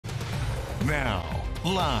Now,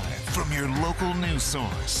 live from your local news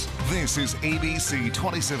source, this is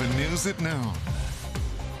ABC27 News at noon.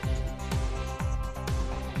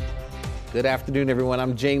 Good afternoon, everyone.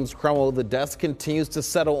 I'm James Cromwell. The dust continues to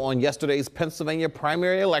settle on yesterday's Pennsylvania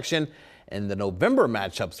primary election, and the November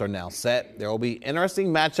matchups are now set. There will be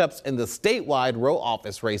interesting matchups in the statewide row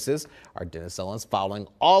office races. Our Dennis Owens following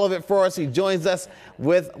all of it for us. He joins us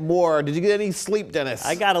with more. Did you get any sleep, Dennis?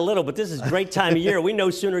 I got a little, but this is a great time of year. We no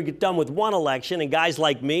sooner get done with one election, and guys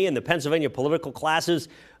like me and the Pennsylvania political classes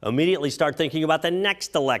immediately start thinking about the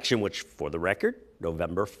next election, which, for the record,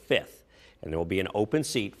 November 5th. And there will be an open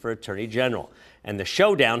seat for Attorney General. And the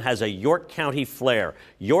showdown has a York County flair.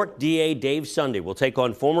 York DA Dave Sunday will take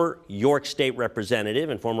on former York State Representative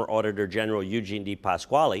and former Auditor General Eugene D.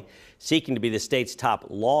 Pasquale, seeking to be the state's top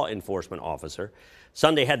law enforcement officer.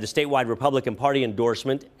 Sunday had the statewide Republican Party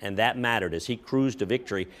endorsement, and that mattered as he cruised to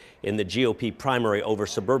victory in the GOP primary over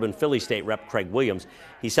suburban Philly State Rep Craig Williams.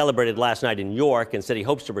 He celebrated last night in York and said he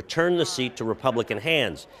hopes to return the seat to Republican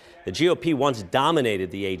hands. The GOP once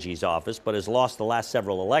dominated the AG's office, but has lost the last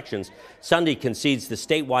several elections. Sunday concedes the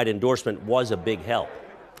statewide endorsement was a big help.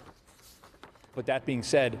 But that being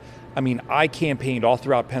said, I campaigned all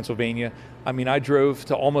throughout Pennsylvania. I drove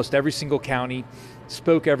to almost every single county,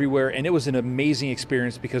 spoke everywhere, and it was an amazing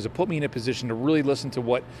experience because it put me in a position to really listen to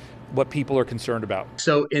what people are concerned about.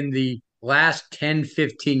 So in the last 10,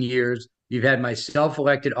 15 years, you've had my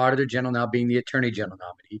self-elected Auditor General now being the Attorney General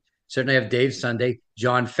nominee. Certainly have Dave Sunday,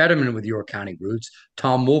 John Fetterman with York County roots,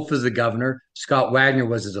 Tom Wolf is the governor, Scott Wagner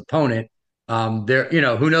was his opponent.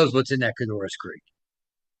 Who knows what's in that Cadorus Creek.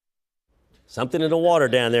 Something in the water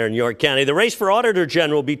down there in York County. The race for Auditor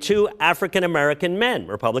General will be two African-American men.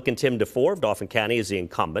 Republican Tim DeFore of Dauphin County is the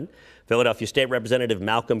incumbent. Philadelphia State Representative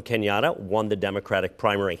Malcolm Kenyatta won the Democratic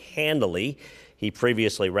primary handily. He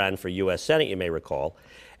previously ran for U.S. Senate, you may recall.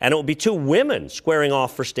 And it will be two women squaring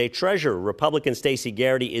off for state treasurer. Republican Stacey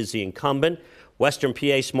Garrity is the incumbent. Western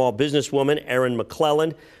PA small businesswoman Erin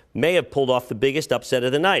McClellan may have pulled off the biggest upset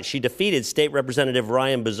of the night. She defeated State Representative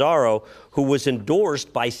Ryan Bizzarro, who was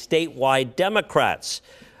endorsed by statewide Democrats,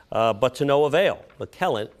 but to no avail.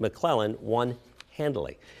 McClellan won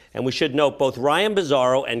handily. And we should note both Ryan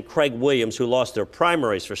Bizzarro and Craig Williams, who lost their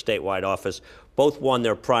primaries for statewide office, both won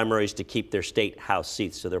their primaries to keep their state House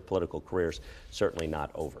seats, so their political careers certainly not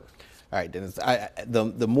over. All right, Dennis,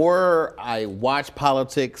 the more I watch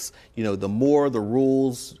politics, the more the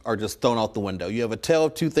rules are just thrown out the window. You have a tale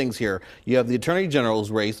of two things here. You have the Attorney General's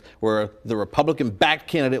race where the Republican-backed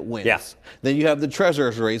candidate wins. Yes. Then you have the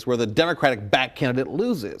Treasurer's race where the Democratic-backed candidate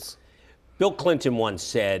loses. Bill Clinton once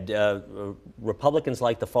said, Republicans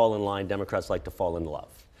like to fall in line, Democrats like to fall in love.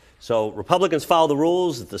 So Republicans follow the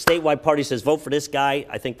rules. If the statewide party says vote for this guy,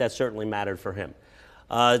 I think that certainly mattered for him.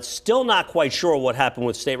 Still not quite sure what happened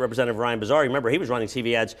with State Representative Ryan Bizzarro. Remember, he was running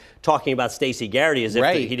TV ads talking about Stacey Garrity as if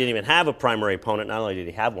he didn't even have a primary opponent. Not only did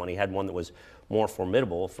he have one, he had one that was more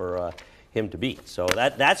formidable for him to beat. So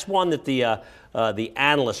that's one that the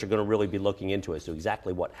analysts are going to really be looking into as to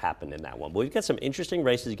exactly what happened in that one. But we've got some interesting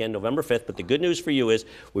races again November 5th. But the good news for you is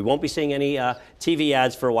we won't be seeing any TV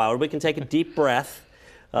ads for a while. We can take a deep breath.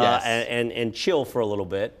 Yes. And chill for a little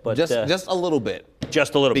bit. But just a little bit.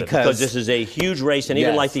 Just a little bit, because this is a huge race, and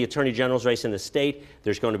even Yes. like the Attorney General's race in the state,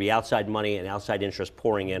 there's going to be outside money and outside interest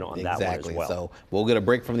pouring in on that one as well. So we'll get a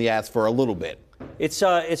break from the ads for a little bit. It's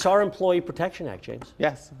our Employee Protection Act, James.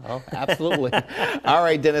 Yes, absolutely. All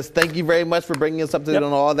right, Dennis, thank you very much for bringing us up to date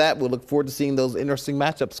on all that. We'll look forward to seeing those interesting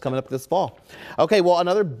matchups coming up this fall. Okay, well,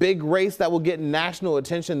 another big race that will get national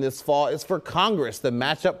attention this fall is for Congress. The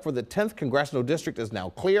matchup for the 10th Congressional District is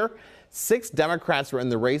now clear. 6 Democrats are in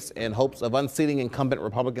the race in hopes of unseating incumbent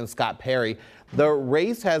Republican Scott Perry. The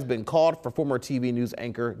race has been called for former TV news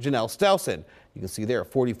anchor Janelle Stelson. You can see there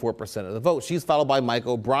 44% of the vote. She's followed by Mike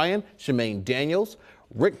O'Brien, Shemaine Daniels,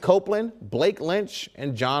 Rick Copeland, Blake Lynch,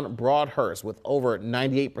 and John Broadhurst, with over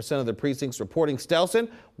 98% of the precincts reporting Stelson,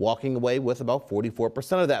 walking away with about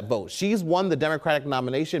 44% of that vote. She's won the Democratic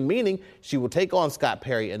nomination, meaning she will take on Scott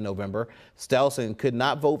Perry in November. Stelson could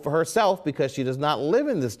not vote for herself because she does not live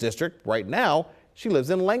in this district. Right now, she lives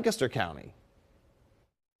in Lancaster County.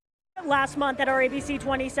 Last month at our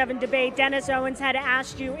ABC27 debate, Dennis Owens had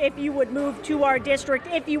asked you if you would move to our district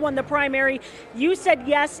if you won the primary. You said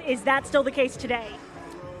yes. Is that still the case today?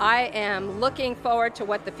 I am looking forward to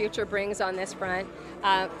what the future brings on this front.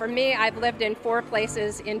 For me, I've lived in 4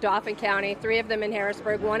 places in Dauphin County, 3 of them in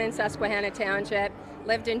Harrisburg, 1 in Susquehanna Township,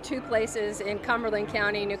 lived in 2 places in Cumberland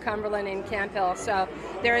County, New Cumberland and Camp Hill. So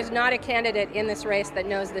there is not a candidate in this race that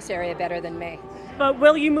knows this area better than me. But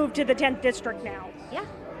will you move to the 10th district now? Yeah.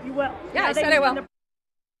 You will? Yeah, I said I will.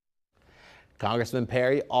 Congressman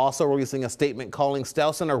Perry also releasing a statement calling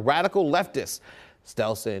Stelson a radical leftist.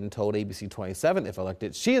 Stelson told ABC27 if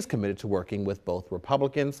elected, she is committed to working with both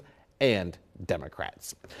Republicans and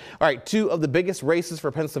Democrats. All right, two of the biggest races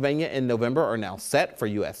for Pennsylvania in November are now set for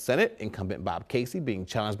U.S. Senate. Incumbent Bob Casey being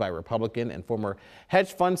challenged by Republican and former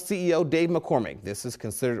hedge fund CEO Dave McCormick. This is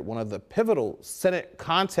considered one of the pivotal Senate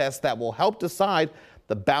contests that will help decide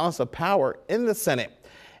the balance of power in the Senate.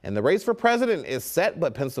 And the race for president is set,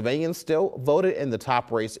 but Pennsylvanians still voted in the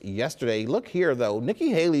top race yesterday. Look here, though. Nikki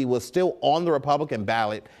Haley was still on the Republican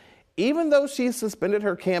ballot. Even though she suspended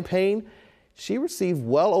her campaign, she received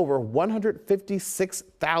well over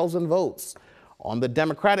 156,000 votes. On the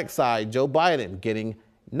Democratic side, Joe Biden getting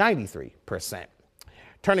 93%.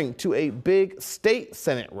 Turning to a big state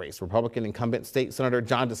Senate race, Republican incumbent State Senator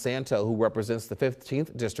John DeSanto, who represents the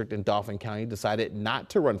 15th district in Dauphin County, decided not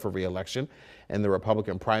to run for re-election. In the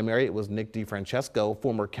Republican primary, it was Nick DeFrancesco,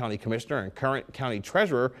 former county commissioner and current county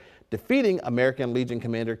treasurer, defeating American Legion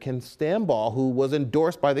commander Ken Stambaugh, who was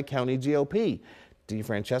endorsed by the county GOP.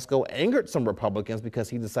 DeFrancesco angered some Republicans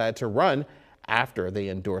because he decided to run after they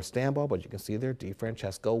endorsed Stambaugh, but you can see there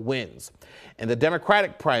DeFrancesco wins. In the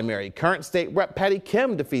Democratic primary, current state rep Patty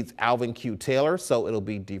Kim defeats Alvin Q. Taylor, so it'll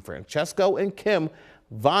be DeFrancesco and Kim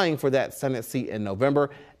vying for that Senate seat in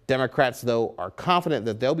November. Democrats, though, are confident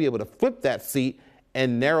that they'll be able to flip that seat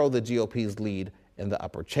and narrow the GOP's lead in the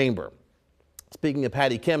upper chamber. Speaking of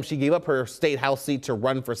Patty Kim, she gave up her state House seat to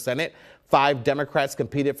run for Senate. 5 Democrats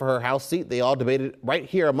competed for her House seat. They all debated right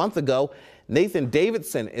here a month ago. Nathan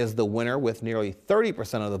Davidson is the winner with nearly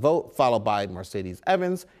 30% of the vote, followed by Mercedes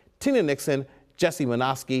Evans, Tina Nixon, Jesse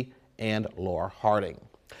Minoski, and Laura Harding.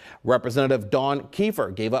 Representative Dawn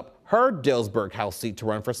Kiefer gave up her Dillsburg House seat to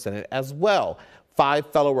run for Senate as well.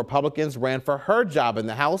 5 fellow Republicans ran for her job in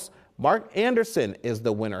the House. Mark Anderson is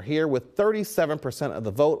the winner here with 37% of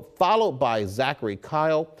the vote, followed by Zachary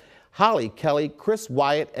Kyle, Holly Kelly, Chris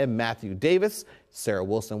Wyatt, and Matthew Davis. Sarah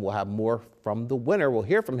Wilson will have more from the winner. We'll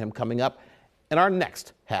hear from him coming up in our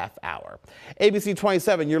next half hour.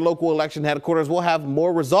 ABC27, your local election headquarters, will have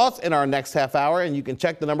more results in our next half hour, and you can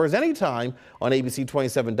check the numbers anytime on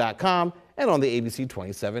ABC27.com and on the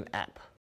ABC27 app.